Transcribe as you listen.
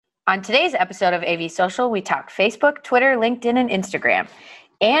On today's episode of AVSocial, we talk Facebook, Twitter, LinkedIn, and Instagram,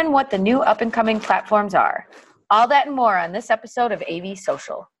 and what the new up-and-coming platforms are. All that and more on this episode of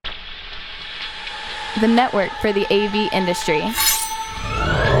AVSocial. The network for the AV industry.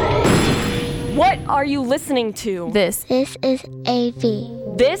 What are you listening to? This is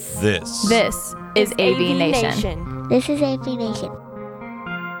AV. This is AV Nation. This is AV Nation.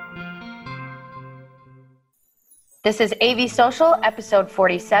 This is AVSocial, episode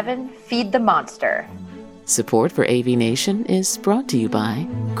 47, Feed the Monster. Support for AV Nation is brought to you by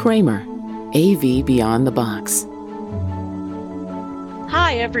Kramer, AV Beyond the Box.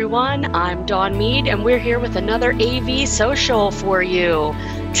 Hi everyone, I'm Dawn Mead and we're here with another AVSocial for you.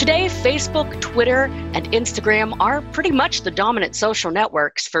 Today, Facebook, Twitter, and Instagram are pretty much the dominant social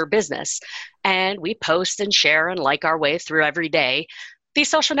networks for business, and we post and share and like our way through every day. These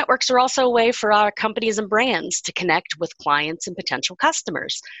social networks are also a way for our companies and brands to connect with clients and potential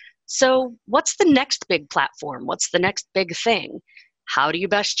customers. So what's the next big platform? What's the next big thing? How do you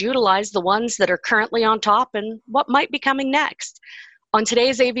best utilize the ones that are currently on top and what might be coming next? On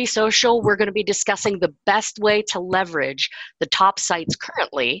today's AVSocial, we're going to be discussing the best way to leverage the top sites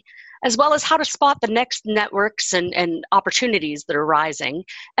currently, as well as how to spot the next networks and opportunities that are rising,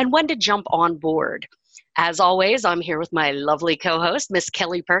 and when to jump on board. As always, I'm here with my lovely co-host, Miss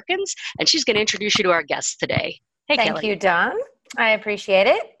Kelly Perkins, and she's going to introduce you to our guests today. Hey, Thank Kelly. you, Dawn. I appreciate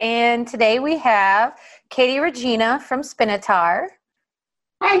it. And today we have Katie Regina from Spinatar.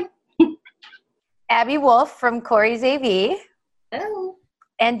 Hi. Abby Wolf from Corey's AV. Hello.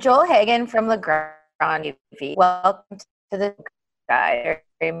 And Joel Hagan from LeGrand AV. Welcome to the guy.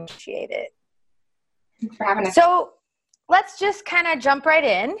 I appreciate it. Thanks for having us. So let's just kind of jump right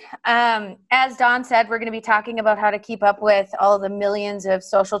in. As Dawn said, we're going to be talking about how to keep up with all the millions of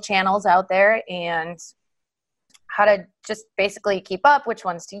social channels out there and how to just basically keep up, which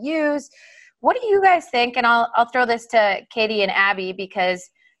ones to use. What do you guys think? And I'll throw this to Katie and Abby because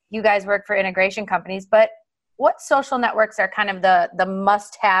you guys work for integration companies, but what social networks are kind of the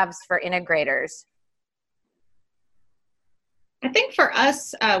must-haves for integrators? I think for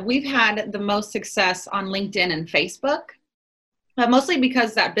us, we've had the most success on LinkedIn and Facebook, mostly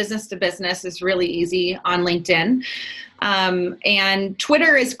because that business to business is really easy on LinkedIn. And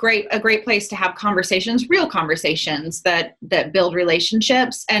Twitter is a great place to have conversations, real conversations that build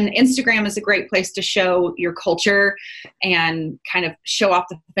relationships. And Instagram is a great place to show your culture and kind of show off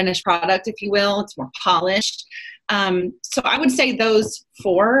the finished product, if you will. It's more polished. So I would say those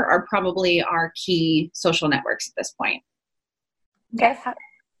four are probably our key social networks at this point. Okay. How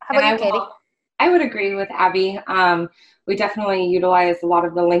about you, Katie? I would agree with Abby. We definitely utilize a lot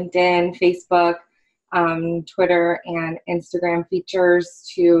of the LinkedIn, Facebook, Twitter, and Instagram features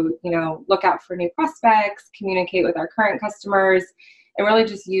to, look out for new prospects, communicate with our current customers, and really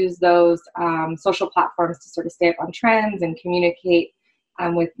just use those social platforms to sort of stay up on trends and communicate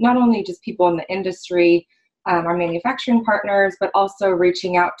with not only just people in the industry, our manufacturing partners, but also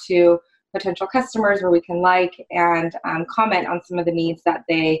reaching out to potential customers where we can like and comment on some of the needs that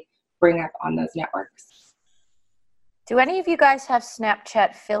they bring up on those networks. Do any of you guys have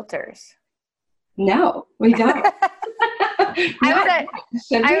Snapchat filters? No, we don't. I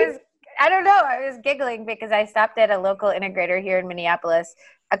don't know. I was giggling because I stopped at a local integrator here in Minneapolis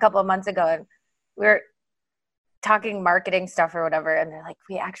a couple of months ago, and we were talking marketing stuff or whatever, and they're like,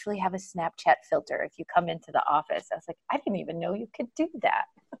 we actually have a Snapchat filter if you come into the office. I was like, I didn't even know you could do that.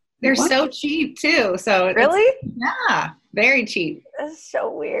 They're so cheap too. So really? Yeah, very cheap. That's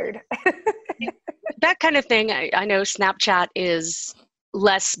so weird. That kind of thing, I know Snapchat is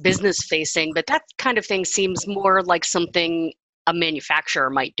less business facing, but that kind of thing seems more like something a manufacturer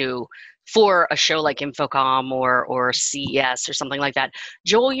might do for a show like Infocom or CES or something like that.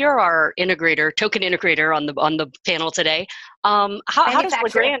 Joel, you're our integrator, token integrator on the panel today. How does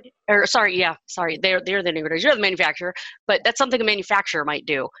LeGrand, they're the integrators, you're the manufacturer, but that's something a manufacturer might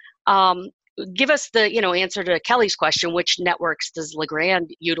do. Give us the answer to Kelly's question, which networks does LeGrand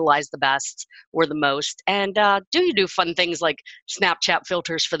utilize the best or the most? And do you do fun things like Snapchat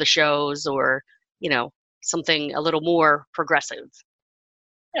filters for the shows or, something a little more progressive?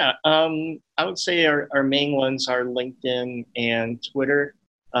 Yeah, I would say our main ones are LinkedIn and Twitter.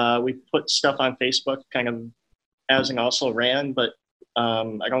 We put stuff on Facebook kind of as an also ran, but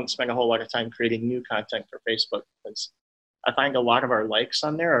I don't spend a whole lot of time creating new content for Facebook because I find a lot of our likes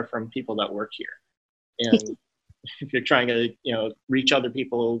on there are from people that work here. And if you're trying to, reach other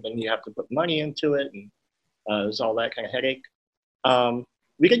people, then you have to put money into it, and there's all that kind of headache.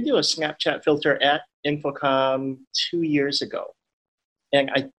 We did do a Snapchat filter at Infocom 2 years ago.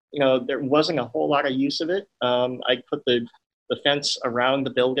 And there wasn't a whole lot of use of it. I put the the fence around the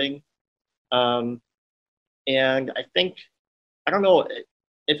building. And I think, I don't know,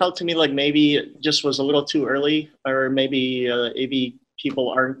 it felt to me like maybe it just was a little too early, or maybe AV people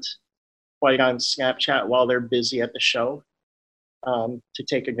aren't quite on Snapchat while they're busy at the show, to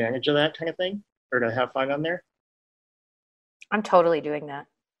take advantage of that kind of thing, or to have fun on there. I'm totally doing that.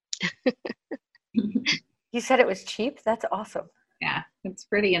 You said it was cheap? That's awesome. Yeah, it's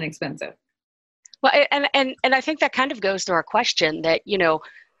pretty inexpensive. Well, and I think that kind of goes to our question that, you know,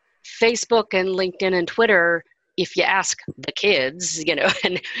 Facebook and LinkedIn and Twitter, if you ask the kids, you know,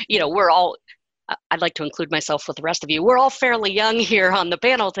 and, you know, we're all, I'd like to include myself with the rest of you. We're all fairly young here on the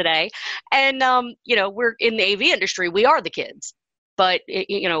panel today. And, you know, we're in the AV industry. We are the kids. But,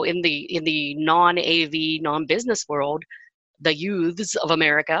 you know, in the non-AV, non-business world, the youths of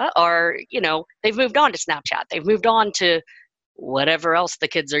America are, you know, they've moved on to Snapchat. They've moved on to whatever else the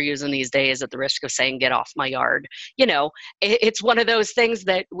kids are using these days, at the risk of saying, get off my yard. You know, it's one of those things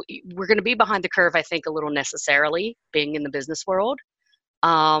that we're going to be behind the curve, I think, a little necessarily, being in the business world.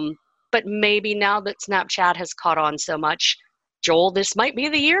 But maybe now that Snapchat has caught on so much, Joel, this might be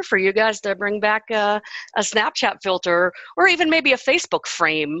the year for you guys to bring back a Snapchat filter, or even maybe a Facebook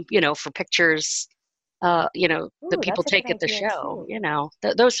frame, you know, for pictures, you know, that people take at the show, you know,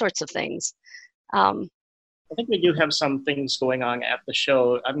 those sorts of things. I think we do have some things going on at the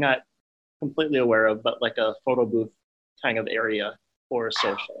show I'm not completely aware of, but like a photo booth kind of area for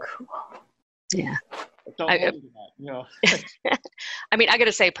social. Cool. Yeah. Don't hold me to that, you know. I mean, I got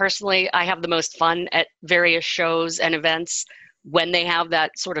to say, personally, I have the most fun at various shows and events when they have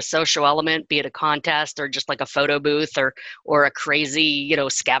that sort of social element, be it a contest or just like a photo booth or a crazy, you know,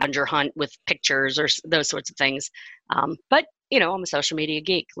 scavenger hunt with pictures or those sorts of things. But, you know, I'm a social media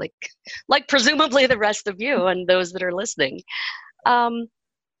geek, like presumably the rest of you and those that are listening.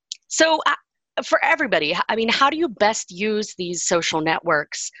 So for everybody, I mean, how do you best use these social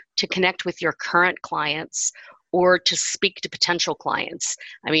networks to connect with your current clients or to speak to potential clients?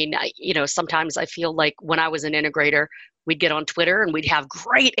 I mean, you know, sometimes I feel like when I was an integrator, we'd get on Twitter and we'd have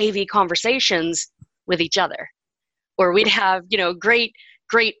great AV conversations with each other, or we'd have, you know, great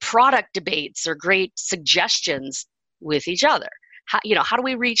product debates or great suggestions with each other. How do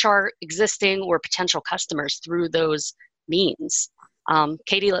we reach our existing or potential customers through those means?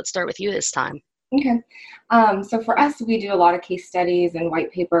 Katie, let's start with you this time. Okay. So for us, we do a lot of case studies and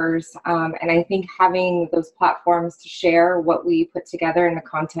white papers. And I think having those platforms to share what we put together and the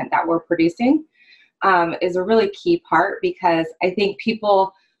content that we're producing is a really key part, because I think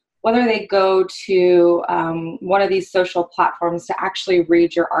people, whether they go to one of these social platforms to actually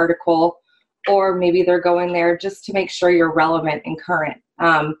read your article, or maybe they're going there just to make sure you're relevant and current.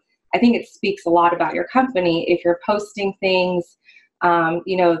 I think it speaks a lot about your company if you're posting things,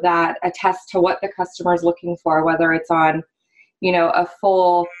 you know, that attest to what the customer is looking for, whether it's on, you know, a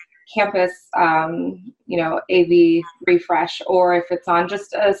full campus, you know, AV refresh, or if it's on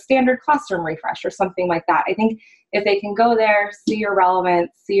just a standard classroom refresh or something like that. I think if they can go there, see your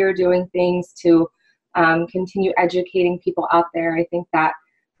relevance, see you're doing things to continue educating people out there, I think that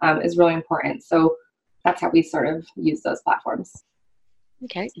is really important. So that's how we sort of use those platforms.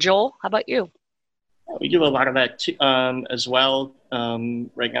 Okay. Joel, how about you? We do a lot of that too, as well.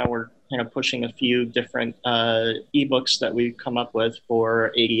 Right now we're kind of pushing a few different ebooks that we've come up with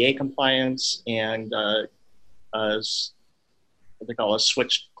for ADA compliance and what they call a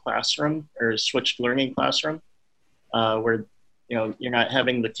switched classroom or switched learning classroom, where, you know, you're not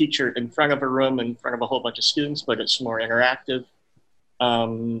having the teacher in front of a room in front of a whole bunch of students, but it's more interactive.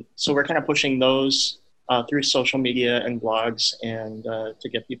 So we're kind of pushing those through social media and blogs, and to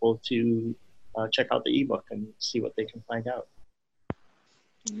get people to check out the ebook and see what they can find out.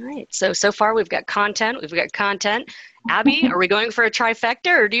 All right. So far we've got content. Abby, are we going for a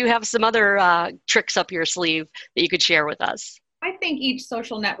trifecta, or do you have some other tricks up your sleeve that you could share with us? I think each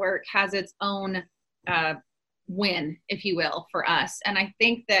social network has its own win, if you will, for us. And I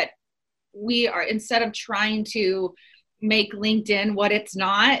think that we are, instead of trying to make LinkedIn what it's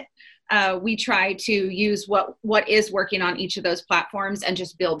not, we try to use what is working on each of those platforms and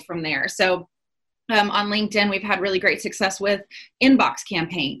just build from there. So on LinkedIn, we've had really great success with inbox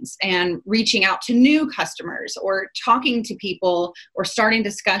campaigns and reaching out to new customers or talking to people or starting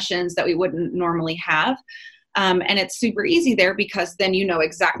discussions that we wouldn't normally have. And it's super easy there, because then you know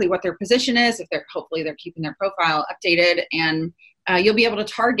exactly what their position is, if hopefully they're keeping their profile updated, and you'll be able to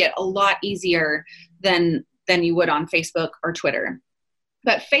target a lot easier than you would on Facebook or Twitter.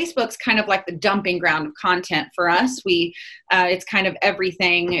 But Facebook's kind of like the dumping ground of content for us. It's kind of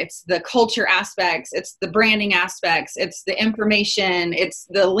everything. It's the culture aspects, it's the branding aspects, it's the information, it's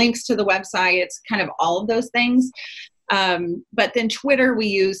the links to the website, it's kind of all of those things. But then Twitter we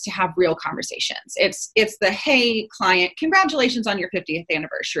use to have real conversations. It's the, hey client, congratulations on your 50th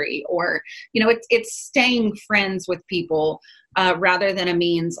anniversary, or it's staying friends with people rather than a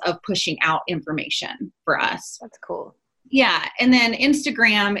means of pushing out information for us. That's cool. Yeah. And then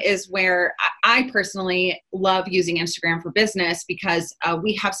Instagram is where I personally love using Instagram for business, because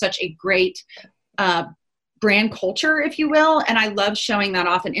we have such a great brand culture, if you will. And I love showing that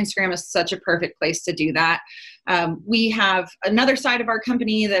off. And Instagram is such a perfect place to do that. We have another side of our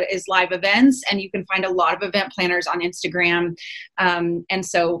company that is live events, and you can find a lot of event planners on Instagram. And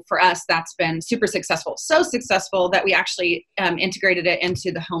so for us, that's been super successful. So successful that we actually integrated it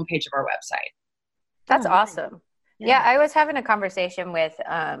into the homepage of our website. That's awesome. Yeah, I was having a conversation with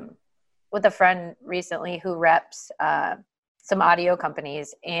a friend recently who reps some audio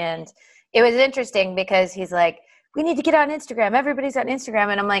companies, and it was interesting because he's like, "We need to get on Instagram. Everybody's on Instagram,"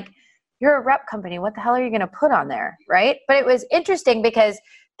 and I'm like, "You're a rep company. What the hell are you going to put on there?" Right? But it was interesting because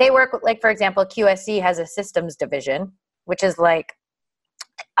they work with, like, for example, QSC has a systems division, which is like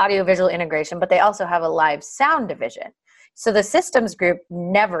audiovisual integration, but they also have a live sound division. So the systems group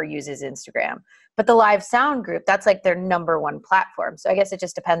never uses Instagram, but the live sound group, that's like their number one platform. So I guess it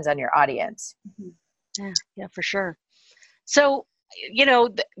just depends on your audience. Yeah, for sure. So,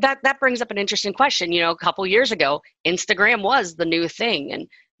 that brings up an interesting question. A couple years ago, Instagram was the new thing. And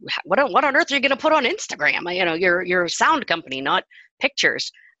what on earth are you going to put on Instagram? You're a sound company, not pictures.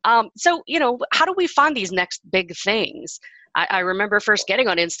 So, how do we find these next big things? I remember first getting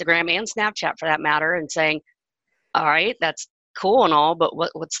on Instagram and Snapchat for that matter and saying, all right, that's cool and all, but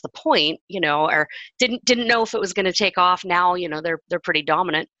what's the point? Or didn't know if it was going to take off. Now, they're pretty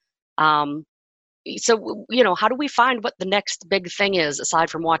dominant. So, how do we find what the next big thing is aside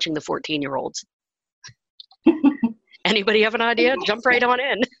from watching the 14-year-olds? Anybody have an idea? Jump right on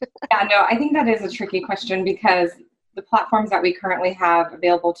in. Yeah, no, I think that is a tricky question because the platforms that we currently have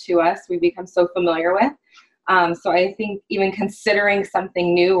available to us, we become so familiar with. So I think even considering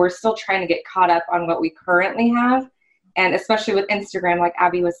something new, we're still trying to get caught up on what we currently have. And especially with Instagram, like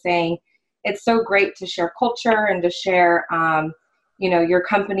Abby was saying, it's so great to share culture and to share, your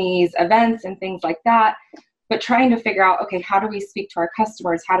company's events and things like that. But trying to figure out, okay, how do we speak to our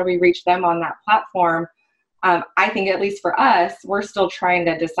customers? How do we reach them on that platform? I think at least for us, we're still trying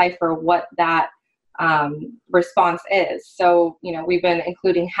to decipher what that response is. So, we've been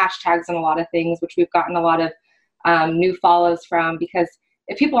including hashtags in a lot of things, which we've gotten a lot of new follows from, because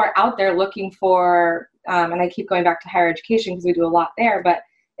if people are out there looking for, and I keep going back to higher education because we do a lot there, but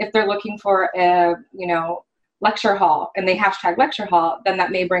if they're looking for a, lecture hall and they hashtag lecture hall, then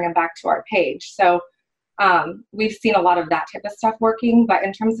that may bring them back to our page. So we've seen a lot of that type of stuff working, but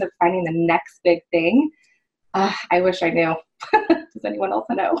in terms of finding the next big thing, I wish I knew. Does anyone else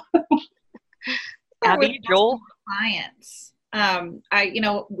know? Abby, Joel? Clients. I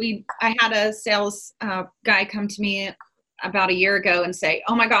had a sales guy come to me about a year ago and say,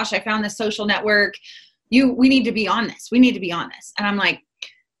 "Oh my gosh, I found this social network. We need to be on this. We need to be on this." And I'm like,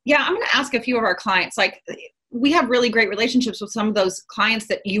 yeah, I'm going to ask a few of our clients. Like, we have really great relationships with some of those clients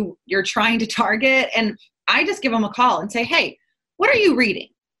that you're trying to target. And I just give them a call and say, "Hey, what are you reading?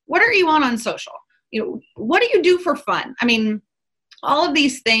 What are you on social? What do you do for fun?" I mean, all of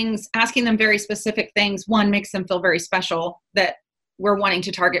these things, asking them very specific things, one, makes them feel very special that we're wanting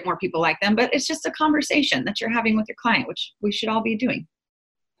to target more people like them, but it's just a conversation that you're having with your client, which we should all be doing.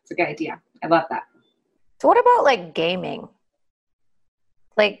 It's a good idea. I love that. So what about like gaming?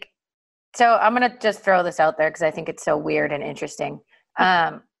 So I'm going to just throw this out there because I think it's so weird and interesting.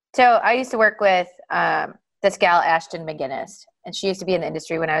 So I used to work with this gal, Ashton McGinnis, and she used to be in the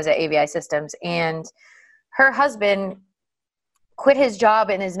industry when I was at AVI Systems, and her husband quit his job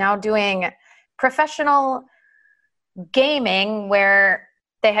and is now doing professional gaming where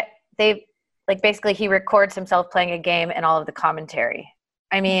they like basically he records himself playing a game and all of the commentary.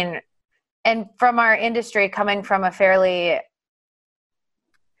 I mean, and from our industry, coming from a fairly,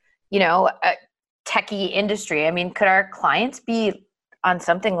 a techie industry, I mean, could our clients be on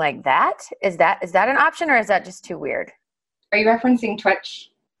something like that? Is that an option, or is that just too weird? Are you referencing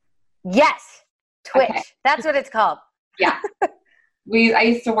Twitch? Yes, Twitch. Okay. That's what it's called. Yeah. I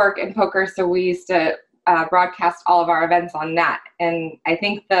used to work in poker, so we used to broadcast all of our events on that. And I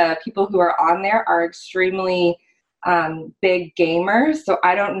think the people who are on there are extremely big gamers. So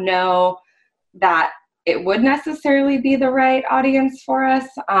I don't know that it would necessarily be the right audience for us.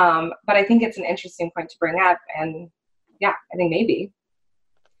 But I think it's an interesting point to bring up. And yeah, I think maybe.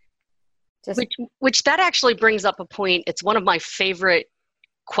 Which that actually brings up a point. It's one of my favorite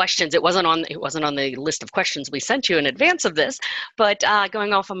questions. It wasn't on the list of questions we sent you in advance of this, but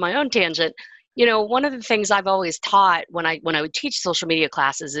going off on my own tangent, One of the things I've always taught when I would teach social media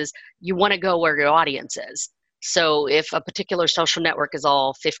classes is you want to go where your audience is. So if a particular social network is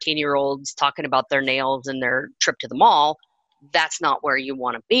all 15-year-olds talking about their nails and their trip to the mall, that's not where you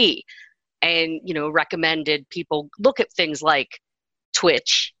want to be. And, recommended people look at things like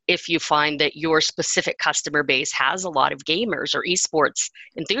Twitch if you find that your specific customer base has a lot of gamers or esports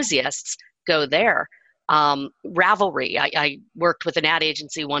enthusiasts, go there. Ravelry. I worked with an ad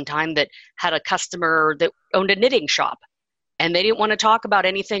agency one time that had a customer that owned a knitting shop, and they didn't want to talk about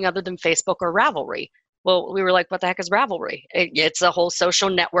anything other than Facebook or Ravelry. Well, we were like, what the heck is Ravelry? It's a whole social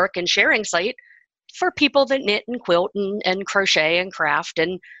network and sharing site for people that knit and quilt and crochet and craft,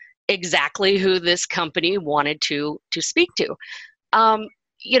 and exactly who this company wanted to speak to.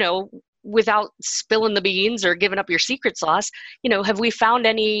 Without spilling the beans or giving up your secret sauce, have we found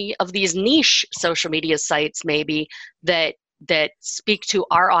any of these niche social media sites maybe that speak to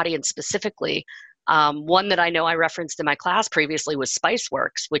our audience specifically? One that I know I referenced in my class previously was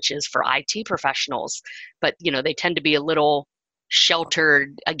Spiceworks, which is for IT professionals, but they tend to be a little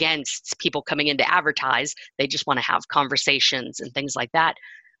sheltered against people coming in to advertise. They just want to have conversations and things like that.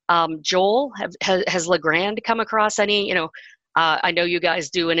 Joel, has LeGrand come across any, I know you guys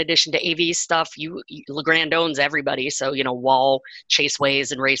do, in addition to AV stuff, LeGrand owns everybody. So, Wall,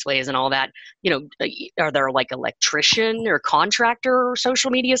 Chaseways and Raceways and all that, are there like electrician or contractor or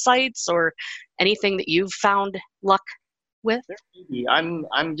social media sites or anything that you've found luck with?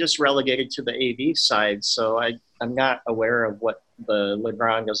 I'm just relegated to the AV side. So I'm not aware of what the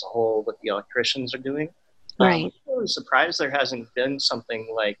LeGrand as a whole, what the electricians are doing. Right. I'm really surprised there hasn't been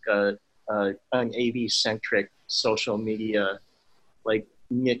something like an AV-centric social media, like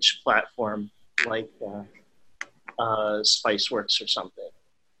niche platform, like Spiceworks or something.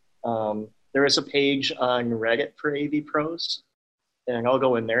 There is a page on Reddit for AV pros, and I'll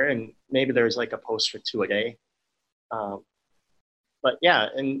go in there, and maybe there's like a post or two a day. But yeah,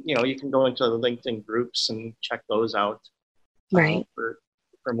 and you can go into the LinkedIn groups and check those out, right, for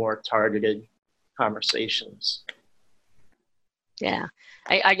more targeted conversations. Yeah,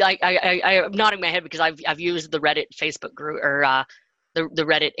 I'm nodding my head because I've used the Reddit Facebook group or the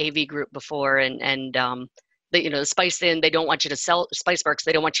Reddit AV group before, and the Spice In, they don't want you to sell Spiceworks.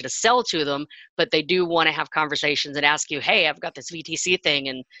 They don't want you to sell to them, but they do want to have conversations and ask you, hey, I've got this VTC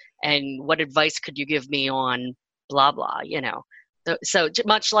thing, and what advice could you give me on blah blah, So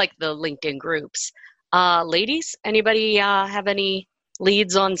much like the LinkedIn groups. Ladies, anybody have any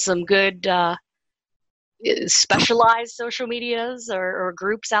leads on some good specialized social medias or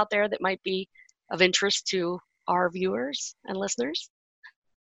groups out there that might be of interest to our viewers and listeners?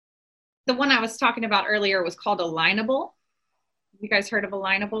 The one I was talking about earlier was called Alignable. You guys heard of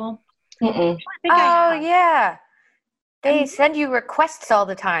Alignable? Mm-mm. Oh, yeah. They send you requests all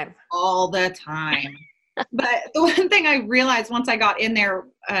the time. All the time. But the one thing I realized once I got in there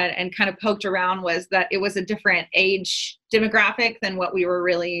and kind of poked around was that it was a different age demographic than what we were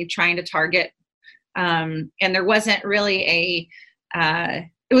really trying to target. And there wasn't really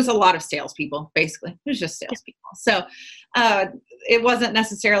it was a lot of salespeople, basically. It was just salespeople. So it wasn't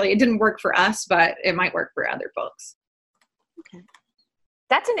necessarily, it didn't work for us, but it might work for other folks. Okay.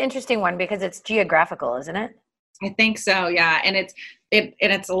 That's an interesting one because it's geographical, isn't it? I think so, yeah. And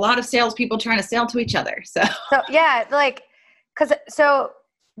it's a lot of salespeople trying to sell to each other. So yeah, so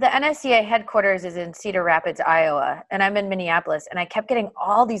the NSCA headquarters is in Cedar Rapids, Iowa, and I'm in Minneapolis, and I kept getting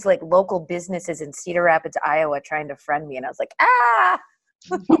all these like local businesses in Cedar Rapids, Iowa trying to friend me, and I was like,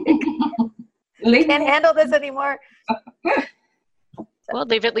 can't handle this anymore. Well,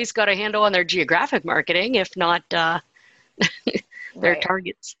 they've at least got a handle on their geographic marketing, if not their Right.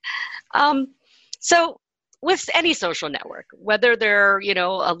 targets. So with any social network, whether they're,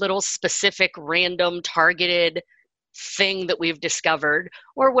 a little specific, random, targeted thing that we've discovered,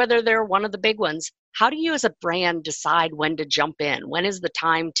 or whether they're one of the big ones, how do you as a brand decide when to jump in? When is the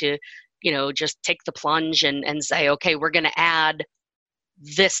time to, just take the plunge and say, okay, we're going to add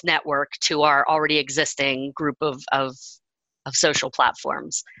this network to our already existing group of social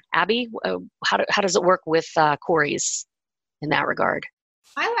platforms? Abby, how does it work with Corey's in that regard?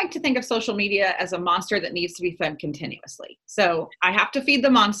 I like to think of social media as a monster that needs to be fed continuously. So I have to feed the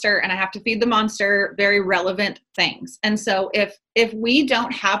monster, and I have to feed the monster very relevant things. And so if we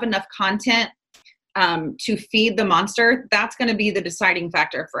don't have enough content to feed the monster, that's going to be the deciding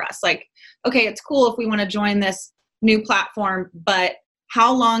factor for us. Like, okay, it's cool if we want to join this new platform, but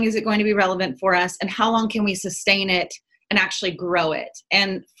how long is it going to be relevant for us, and how long can we sustain it and actually grow it?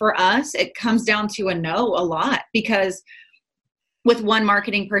 And for us, it comes down to a lot, because with one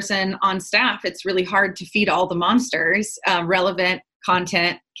marketing person on staff, it's really hard to feed all the monsters relevant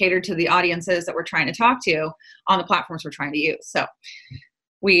content catered to the audiences that we're trying to talk to on the platforms we're trying to use. So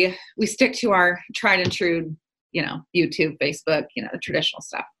we stick to our tried and true, YouTube, Facebook, the traditional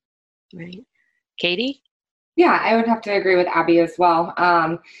stuff. Right. Katie? Yeah, I would have to agree with Abby as well.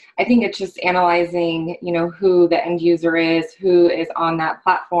 I think it's just analyzing, who the end user is, who is on that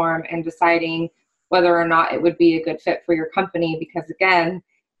platform, and deciding whether or not it would be a good fit for your company. Because again,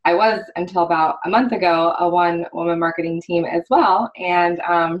 I was, until about a month ago, a one-woman marketing team as well. And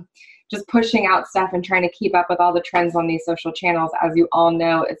just pushing out stuff and trying to keep up with all the trends on these social channels, as you all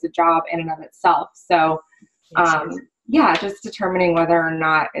know, is a job in and of itself. So just determining whether or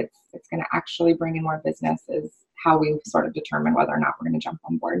not it's going to actually bring in more business is how we sort of determine whether or not we're going to jump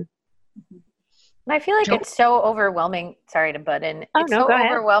on board. And I feel like it's so overwhelming. Sorry to butt in. Oh, it's no, so go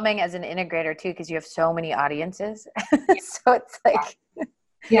ahead. overwhelming as an integrator too, because you have so many audiences. So it's like,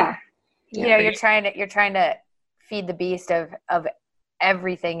 you're trying to feed the beast of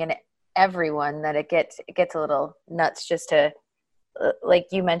everything and everyone, that it gets a little nuts just to, like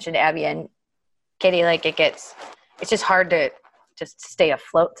you mentioned, Abby and Katie, like it's just hard to just stay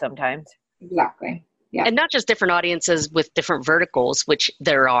afloat sometimes. Exactly. Yeah. And not just different audiences with different verticals, which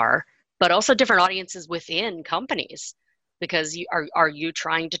there are, but also different audiences within companies. Because are you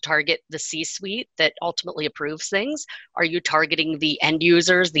trying to target the C-suite that ultimately approves things? Are you targeting the end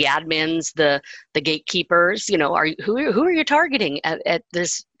users, the admins, the gatekeepers? Who are you targeting at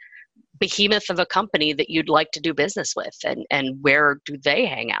this behemoth of a company that you'd like to do business with, and where do they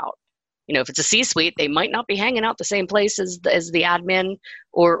hang out? If it's a C-suite, they might not be hanging out the same place as the admin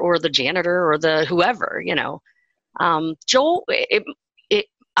or the janitor or the whoever. Joel,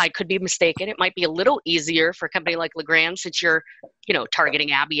 I could be mistaken. It might be a little easier for a company like Legrand, since you're,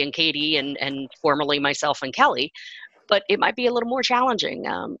 targeting Abby and Katie and formerly myself and Kelly, but it might be a little more challenging.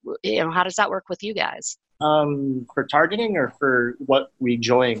 How does that work with you guys? For targeting or for what we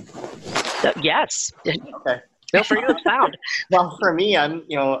join? Yes. Okay. Feel free to expound. Well, for me,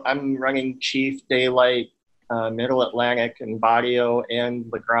 I'm running Chief, Daylight, Middle Atlantic, and Badio, and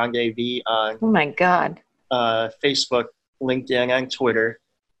Legrand AV on Oh my God. Facebook, LinkedIn, and Twitter.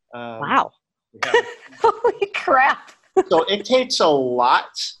 Wow. Yeah. Holy crap. So it takes a lot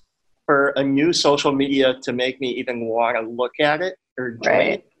for a new social media to make me even want to look at it or join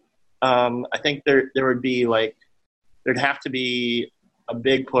it. I think there would be there'd have to be a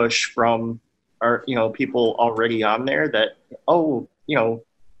big push from our people already on there that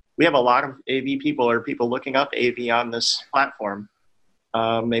we have a lot of AV people or people looking up AV on this platform.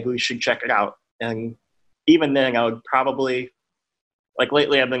 Maybe we should check it out. And even then, I would probably,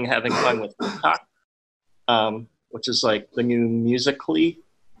 lately I've been having fun with TikTok, which is the new Musical.ly,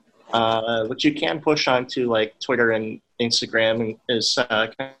 which you can push onto Twitter and Instagram, and is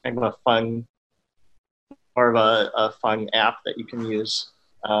kind of a fun, more of a fun app that you can use.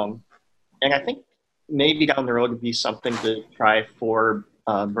 And I think maybe down the road would be something to try for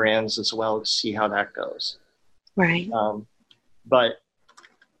brands as well, to see how that goes. Right. But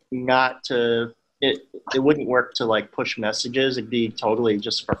not to, it wouldn't work to push messages. It'd be totally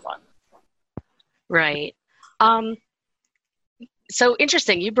just for fun. Right. So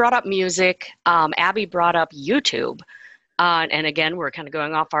interesting. You brought up music. Abby brought up YouTube. And again, we're kind of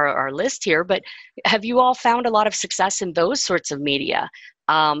going off our list here, but have you all found a lot of success in those sorts of media?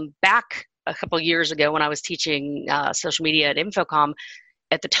 Back a couple of years ago when I was teaching social media at Infocom,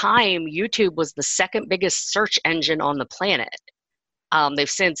 at the time, YouTube was the second biggest search engine on the planet. They've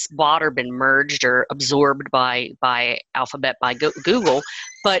since bought or been merged or absorbed by Alphabet, by Google.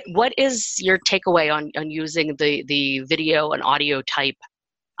 But what is your takeaway on using the video and audio type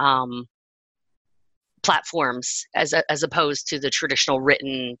platforms as opposed to the traditional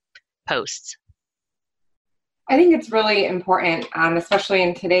written posts? I think it's really important, especially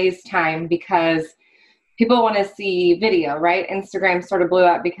in today's time, because people want to see video, right? Instagram sort of blew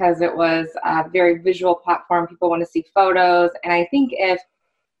up because it was a very visual platform. People want to see photos. And I think if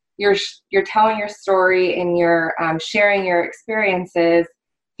you're telling your story and you're sharing your experiences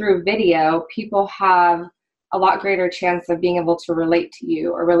through video, people have a lot greater chance of being able to relate to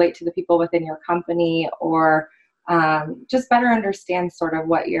you or relate to the people within your company, or just better understand sort of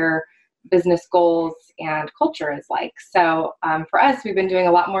what your business goals and culture is like. So for us, we've been doing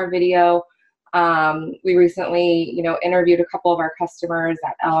a lot more video. We recently, interviewed a couple of our customers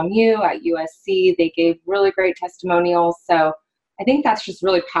at LMU, at USC. They gave really great testimonials. So I think that's just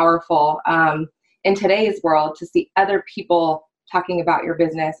really powerful in today's world, to see other people talking about your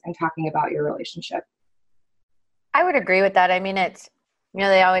business and talking about your relationship. I would agree with that. I mean, it's,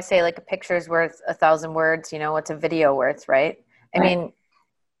 they always say a picture is worth 1,000 words, what's a video worth, right? I mean,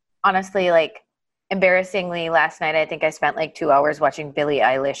 honestly, embarrassingly, last night I think I spent like 2 hours watching Billie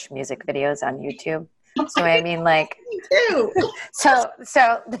Eilish music videos on YouTube. So I mean, like, Me too. so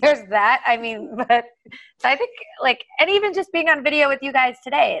there's that. I mean, but I think like, and even just being on video with you guys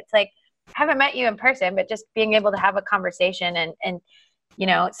today, it's like I haven't met you in person, but just being able to have a conversation and you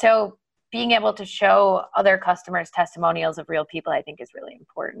know, so being able to show other customers testimonials of real people, I think is really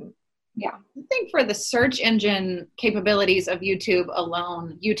important. Yeah. I think for the search engine capabilities of YouTube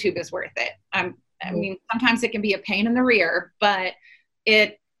alone, YouTube is worth it. I mean, sometimes it can be a pain in the rear, but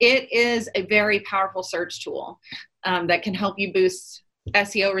it is a very powerful search tool that can help you boost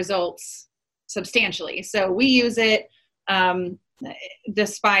SEO results substantially. So we use it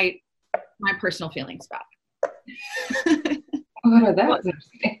despite my personal feelings about it. Oh, that was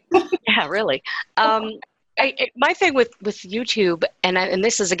interesting. Yeah, really. My thing with YouTube, and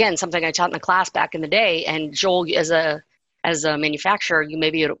this is again something I taught in the class back in the day, and Joel, as a manufacturer, you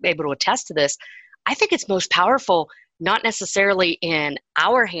may be able to attest to this. I think it's most powerful not necessarily in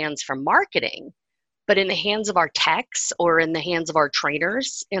our hands for marketing, but in the hands of our techs or in the hands of our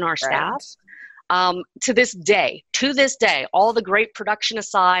trainers in our staff. To this day, all the great production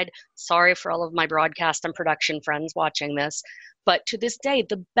aside, sorry for all of my broadcast and production friends watching this, but to this day,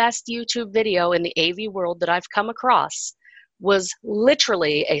 the best YouTube video in the AV world that I've come across was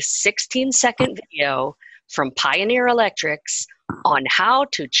literally a 16-second video from Pioneer Electrics on how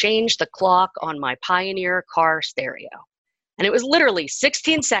to change the clock on my Pioneer car stereo. And it was literally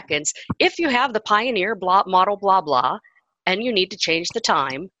 16 seconds. If you have the Pioneer model blah blah, and you need to change the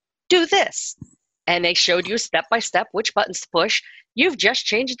time, do this. And they showed you step by step which buttons to push. You've just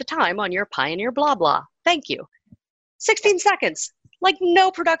changed the time on your Pioneer blah blah. Thank you. 16 seconds, like no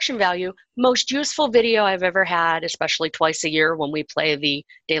production value. Most useful video I've ever had, especially twice a year when we play the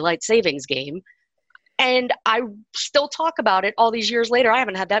daylight savings game. And I still talk about it all these years later. I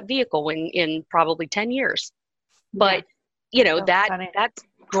haven't had that vehicle in probably 10 years. But, you know, that's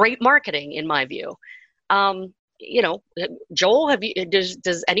great marketing in my view. You know, Joel,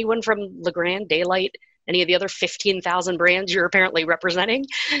 does anyone from LeGrand, Daylight, any of the other 15,000 brands you're apparently representing,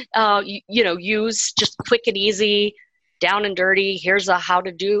 use just quick and easy, down and dirty, here's a how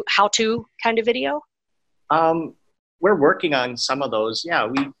to kind of video? We're working on some of those. Yeah,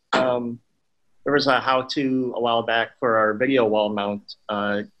 there was a how-to a while back for our video wall mount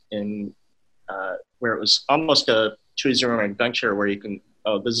where it was almost a choose your own adventure where you can,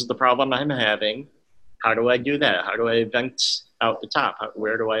 this is the problem I'm having. How do I do that? How do I vent out the top?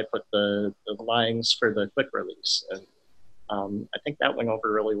 Where do I put the lines for the quick release? And I think that went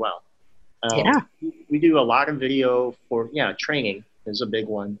over really well. We do a lot of video for, training is a big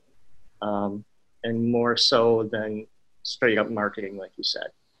one. And more so than straight up marketing, like you said.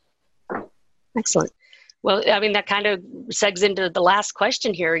 Excellent. Well, I mean, that kind of segs into the last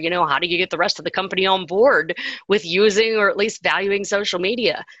question here. You know, how do you get the rest of the company on board with using or at least valuing social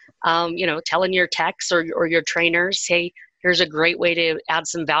media? Telling your techs or your trainers, hey, here's a great way to add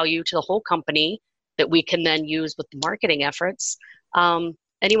some value to the whole company that we can then use with the marketing efforts.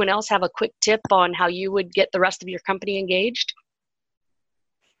 Anyone else have a quick tip on how you would get the rest of your company engaged?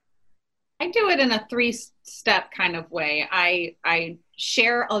 I do it in a 3-step kind of way. I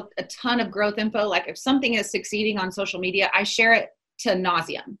share a ton of growth info. Like if something is succeeding on social media, I share it to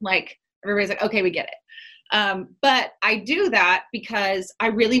nauseam. Like everybody's like, okay, we get it. But I do that because I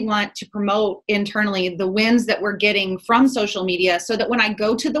really want to promote internally the wins that we're getting from social media so that when I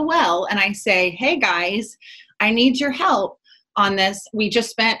go to the well and I say, hey guys, I need your help on this. We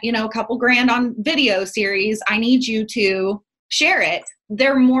just spent, a couple grand on video series. I need you to share it.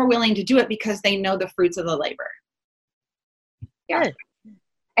 They're more willing to do it because they know the fruits of the labor. Yeah.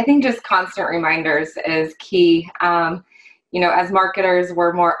 I think just constant reminders is key. As marketers,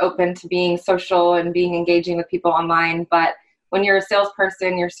 we're more open to being social and being engaging with people online. But when you're a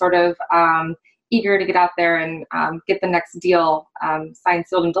salesperson, you're sort of eager to get out there and get the next deal signed,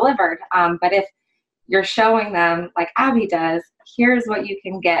 sealed, and delivered. But if you're showing them, like Abby does, here's what you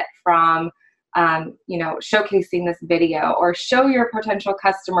can get from showcasing this video, or show your potential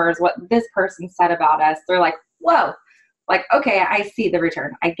customers what this person said about us. They're like, whoa, like, okay, I see the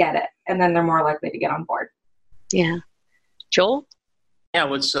return. I get it. And then they're more likely to get on board. Yeah. Joel? Yeah,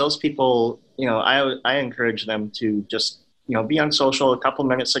 with salespeople, I encourage them to just, be on social a couple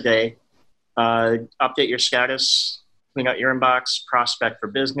minutes a day, update your status, clean out your inbox, prospect for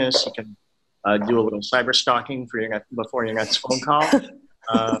business. You can do a little cyber stalking before your next phone call.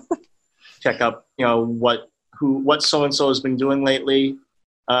 Check up, what so-and-so has been doing lately,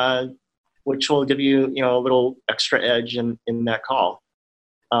 which will give you, a little extra edge in that call.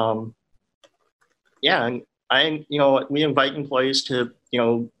 And we invite employees to,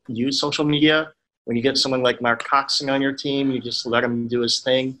 use social media when you get someone like Mark Coxon on your team, you just let him do his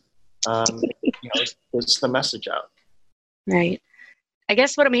thing. It's the message out. Right. I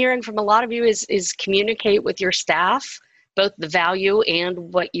guess what I'm hearing from a lot of you is communicate with your staff, both the value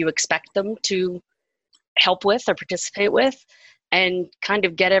and what you expect them to help with or participate with, and kind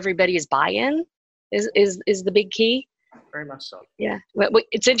of get everybody's buy-in is the big key. Very much so. Yeah.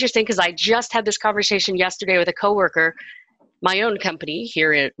 It's interesting because I just had this conversation yesterday with a coworker. My own company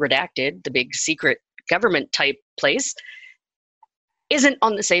here at Redacted, the big secret government type place, isn't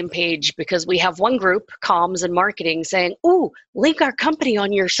on the same page because we have one group, comms and marketing, saying, ooh, link our company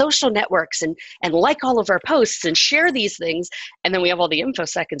on your social networks and like all of our posts and share these things. And then we have all the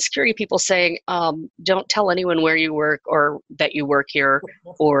InfoSec and security people saying, don't tell anyone where you work or that you work here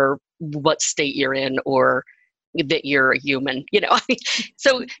or what state you're in or that you're a human,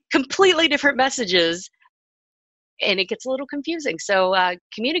 So completely different messages. And it gets a little confusing. So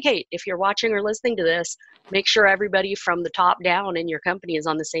communicate. If you're watching or listening to this, make sure everybody from the top down in your company is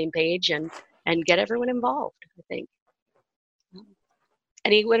on the same page and get everyone involved, I think.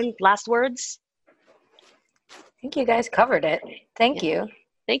 Anyone, last words? I think you guys covered it. Thank you.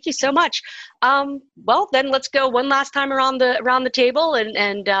 Thank you so much. Well, then let's go one last time around the table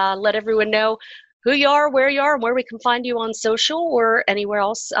and let everyone know who you are, where you are, and where we can find you on social or anywhere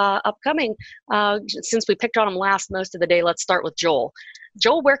else upcoming. Since we picked on them last most of the day, let's start with Joel.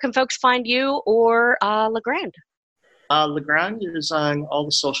 Joel, where can folks find you or Legrand? Legrand is on all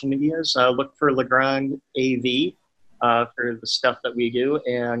the social medias. Look for Legrand AV for the stuff that we do.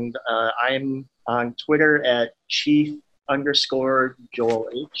 And I'm on Twitter at chief_Joel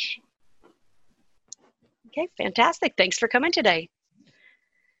H. Okay, fantastic. Thanks for coming today.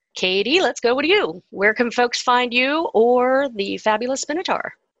 Katie, let's go with you. Where can folks find you or the fabulous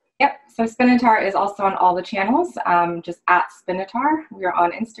Spinatar? Yep, so Spinatar is also on all the channels, just at Spinatar. We're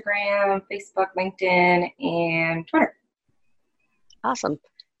on Instagram, Facebook, LinkedIn, and Twitter. Awesome.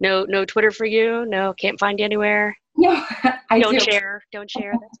 No Twitter for you? No, can't find you anywhere? No, Don't share,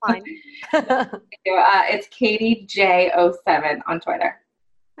 that's fine. It's KatieJ07 on Twitter.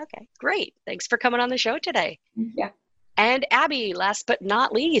 Okay, great. Thanks for coming on the show today. Yeah. And Abby, last but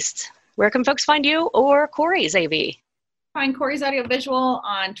not least, where can folks find you or Corey's AV? Find Corey's Audiovisual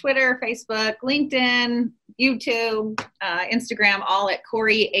on Twitter, Facebook, LinkedIn, YouTube, Instagram, all at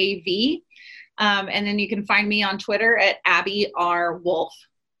Corey AV. And then you can find me on Twitter at Abby R. Wolf.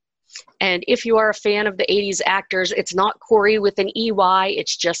 And if you are a fan of the 80s actors, it's not Corey with an EY,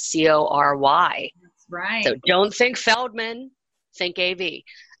 it's just CORY. That's right. So don't think Feldman, think AV.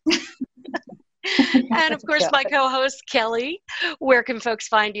 And of course, my co-host, Kelly. Where can folks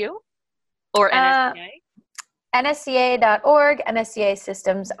find you? Or NSCA? NSCA.org, NSCA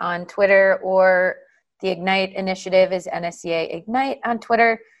Systems on Twitter, or the Ignite Initiative is NSCA Ignite on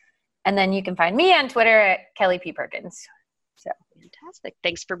Twitter. And then you can find me on Twitter at Kelly P. Perkins. So fantastic.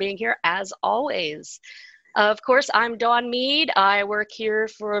 Thanks for being here, as always. Of course, I'm Dawn Mead. I work here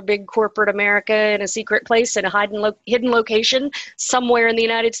for a big corporate America in a secret place in a hidden location somewhere in the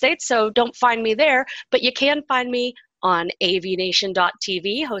United States, so don't find me there. But you can find me on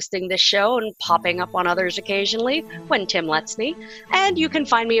avnation.tv, hosting this show and popping up on others occasionally when Tim lets me. And you can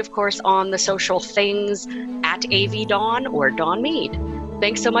find me, of course, on the social things at avdawn or Dawn Mead.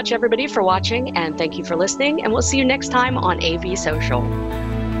 Thanks so much, everybody, for watching, and thank you for listening, and we'll see you next time on AV Social.